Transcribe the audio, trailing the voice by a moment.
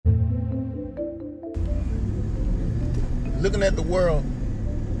looking at the world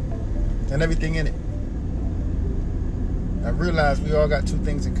and everything in it, I realized we all got two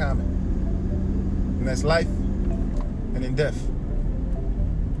things in common, and that's life and then death.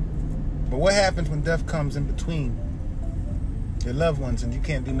 But what happens when death comes in between your loved ones and you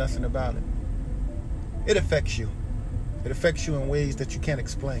can't do nothing about it? It affects you. It affects you in ways that you can't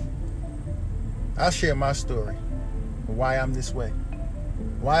explain. I'll share my story of why I'm this way,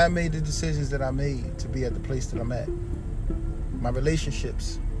 why I made the decisions that I made to be at the place that I'm at, my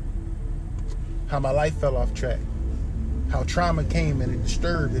relationships, how my life fell off track, how trauma came and it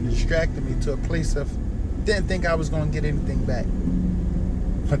disturbed and distracted me to a place of didn't think I was going to get anything back.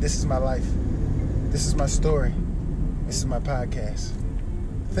 But this is my life. This is my story. This is my podcast.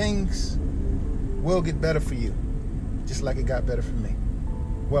 Things will get better for you, just like it got better for me.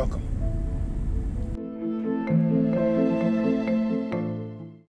 Welcome.